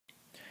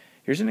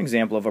Here's an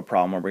example of a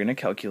problem where we're going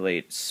to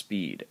calculate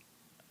speed.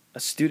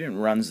 A student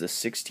runs the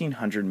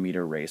 1600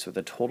 meter race with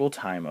a total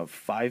time of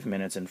 5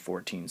 minutes and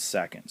 14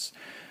 seconds,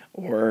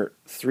 or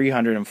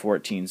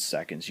 314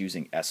 seconds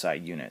using SI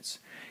units.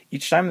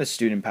 Each time the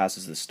student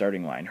passes the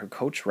starting line, her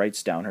coach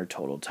writes down her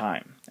total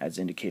time, as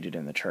indicated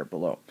in the chart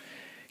below.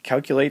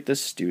 Calculate the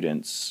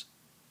student's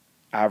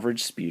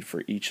average speed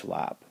for each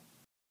lap.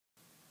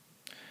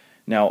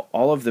 Now,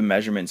 all of the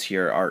measurements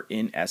here are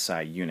in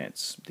SI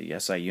units. The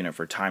SI unit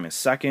for time is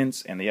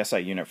seconds, and the SI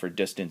unit for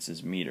distance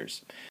is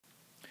meters.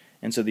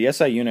 And so the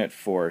SI unit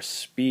for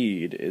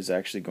speed is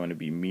actually going to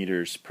be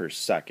meters per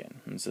second.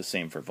 And it's the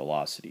same for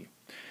velocity.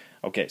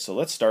 Okay, so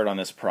let's start on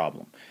this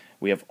problem.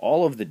 We have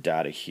all of the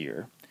data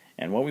here,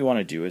 and what we want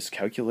to do is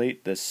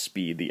calculate the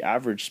speed, the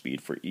average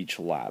speed for each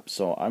lap.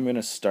 So I'm going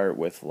to start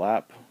with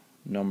lap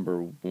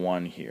number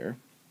 1 here.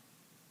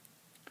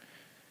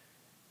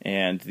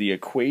 And the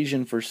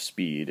equation for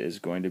speed is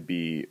going to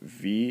be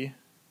V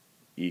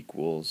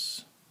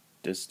equals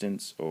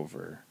distance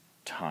over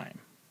time.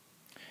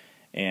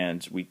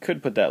 And we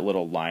could put that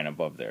little line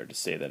above there to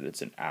say that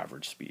it's an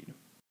average speed.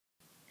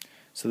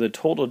 So the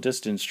total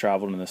distance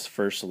traveled in this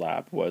first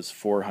lap was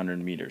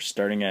 400 meters,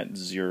 starting at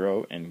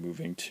 0 and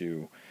moving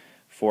to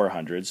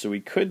 400. So we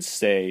could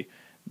say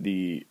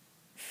the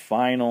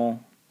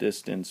final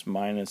distance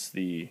minus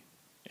the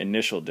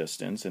initial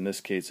distance. In this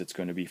case, it's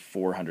going to be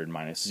 400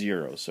 minus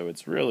 0. So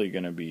it's really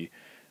going to be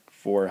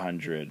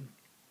 400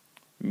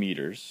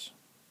 meters.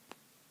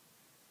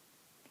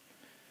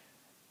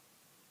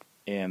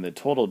 And the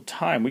total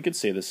time, we could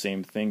say the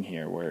same thing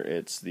here, where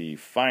it's the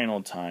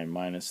final time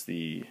minus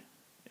the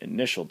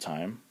initial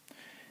time.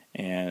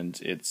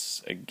 And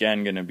it's,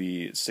 again, going to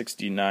be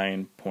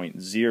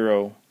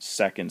 69.0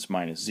 seconds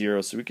minus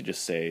 0. So we could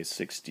just say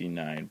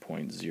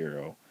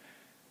 69.0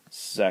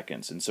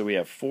 seconds. And so we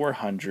have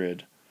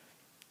 400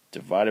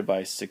 divided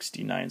by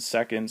 69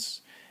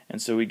 seconds. And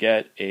so we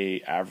get an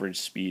average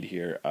speed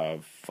here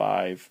of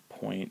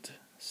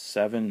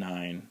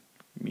 5.79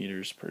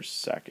 meters per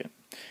second.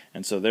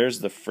 And so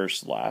there's the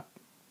first lap.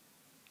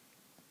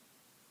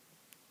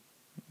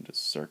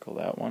 Just circle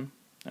that one.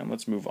 And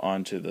let's move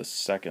on to the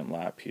second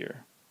lap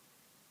here.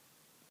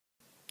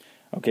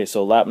 Okay,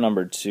 so lap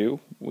number 2,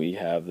 we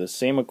have the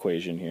same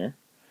equation here.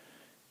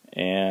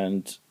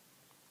 And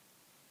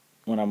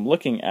when I'm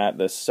looking at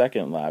the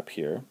second lap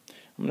here,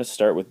 I'm going to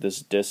start with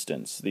this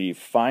distance. The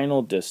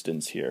final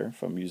distance here,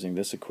 if I'm using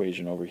this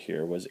equation over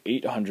here, was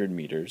 800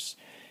 meters.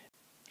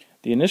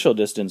 The initial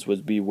distance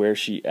would be where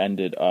she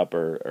ended up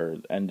or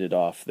ended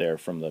off there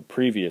from the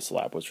previous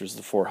lap, which was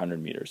the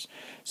 400 meters.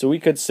 So we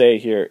could say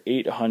here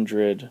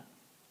 800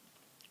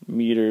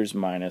 meters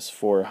minus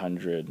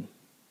 400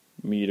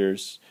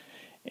 meters,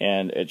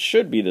 and it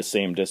should be the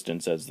same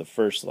distance as the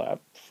first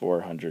lap,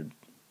 400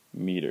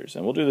 meters.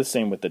 And we'll do the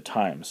same with the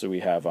time. So we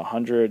have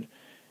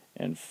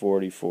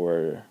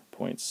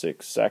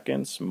 144.6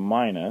 seconds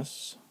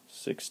minus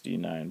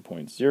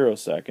 69.0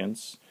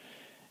 seconds.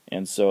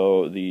 And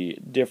so the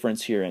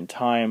difference here in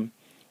time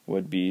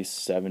would be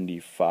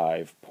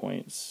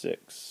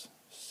 75.6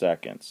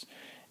 seconds.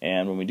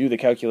 And when we do the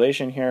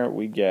calculation here,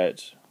 we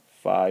get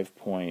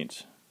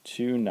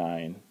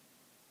 5.29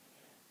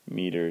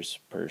 meters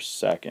per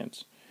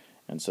second.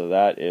 And so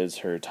that is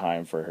her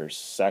time for her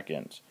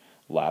second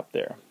lap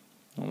there.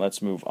 And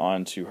let's move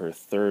on to her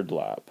third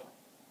lap.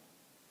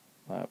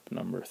 Lap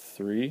number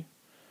 3.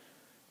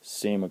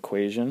 Same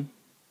equation.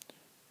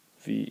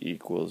 V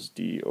equals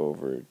d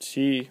over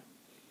t.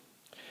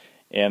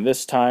 And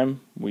this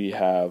time we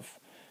have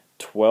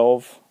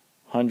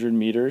 1,200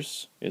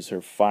 meters is her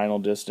final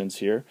distance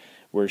here.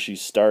 Where she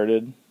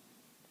started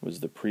was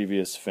the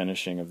previous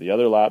finishing of the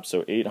other lap,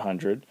 so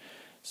 800.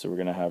 So we're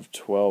going to have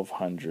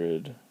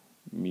 1,200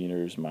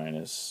 meters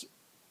minus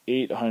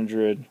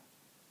 800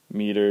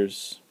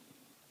 meters.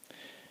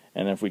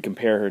 And if we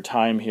compare her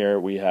time here,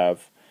 we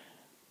have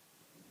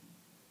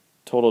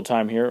total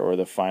time here, or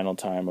the final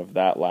time of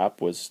that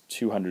lap, was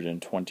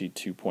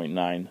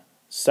 222.9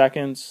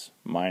 seconds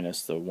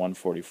minus the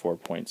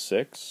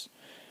 144.6.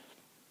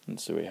 And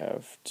so we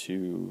have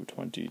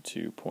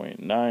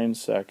 222.9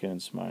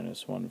 seconds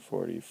minus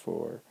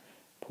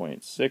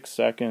 144.6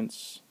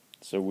 seconds.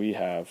 So we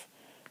have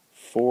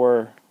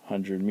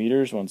 400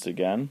 meters once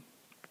again,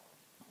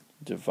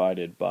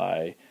 divided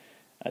by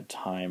a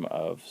time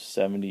of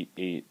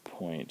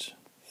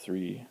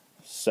 78.3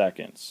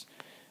 seconds.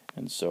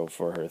 And so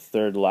for her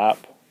third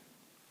lap,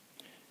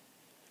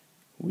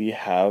 we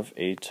have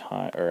a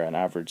time, or an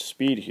average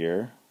speed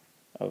here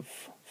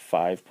of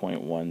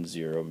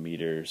 5.10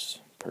 meters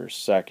per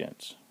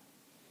second.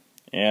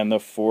 And the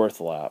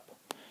fourth lap,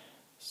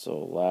 so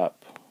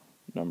lap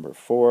number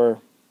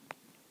 4,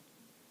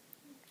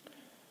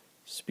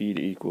 speed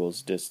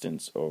equals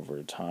distance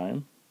over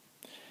time,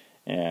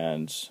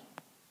 and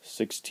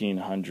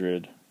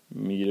 1,600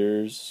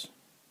 meters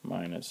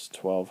minus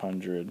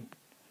 1,200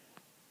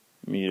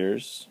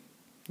 meters.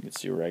 You can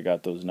see where I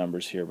got those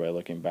numbers here by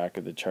looking back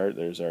at the chart.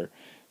 There's our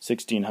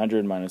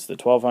 1,600 minus the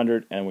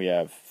 1,200, and we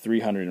have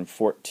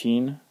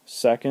 314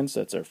 seconds.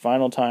 That's our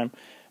final time,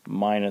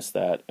 minus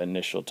that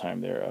initial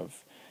time there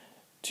of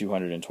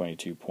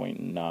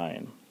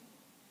 222.9.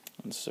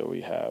 And so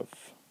we have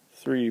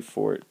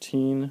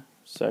 314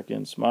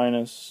 seconds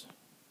minus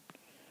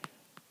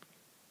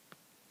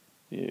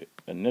the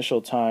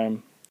initial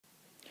time.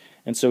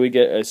 And so we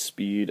get a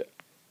speed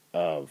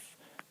of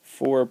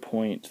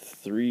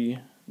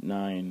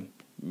 4.39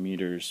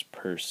 meters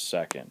per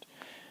second.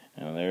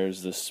 And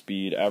there's the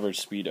speed, average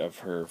speed of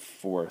her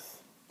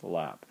fourth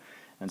lap.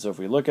 And so if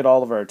we look at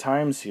all of our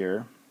times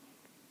here,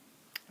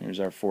 here's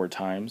our 4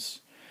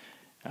 times.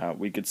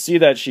 We could see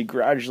that she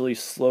gradually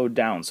slowed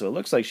down. So it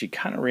looks like she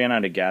kind of ran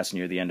out of gas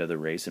near the end of the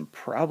race and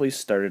probably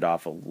started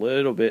off a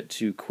little bit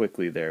too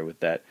quickly there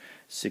with that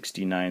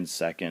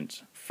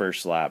 69-second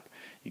first lap.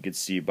 You could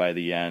see by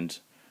the end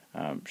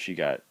she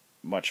got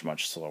much,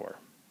 much slower.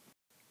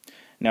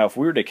 Now if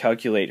we were to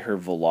calculate her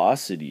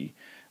velocity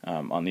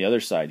on the other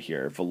side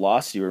here,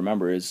 velocity,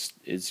 remember,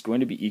 is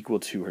going to be equal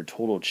to her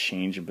total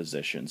change in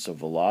position. So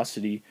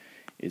velocity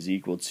is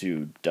equal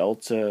to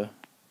delta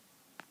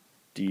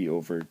d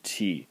over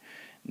t.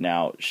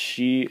 Now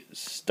she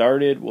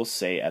started, we'll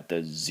say, at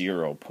the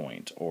 0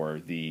 point,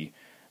 or the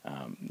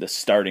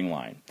starting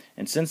line.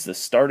 And since the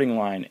starting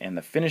line and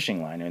the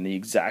finishing line are in the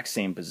exact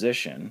same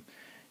position,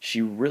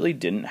 she really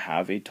didn't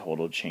have a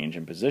total change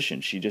in position.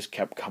 She just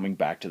kept coming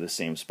back to the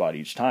same spot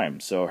each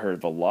time. So her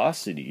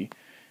velocity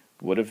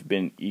would have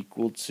been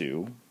equal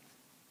to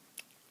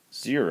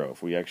 0.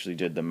 If we actually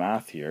did the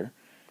math here,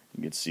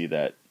 you can see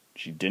that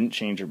she didn't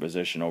change her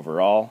position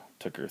overall.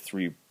 Took her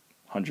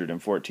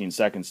 314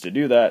 seconds to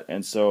do that,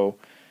 and so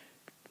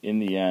in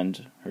the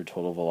end her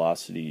total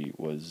velocity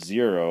was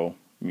 0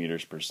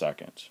 meters per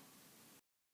second.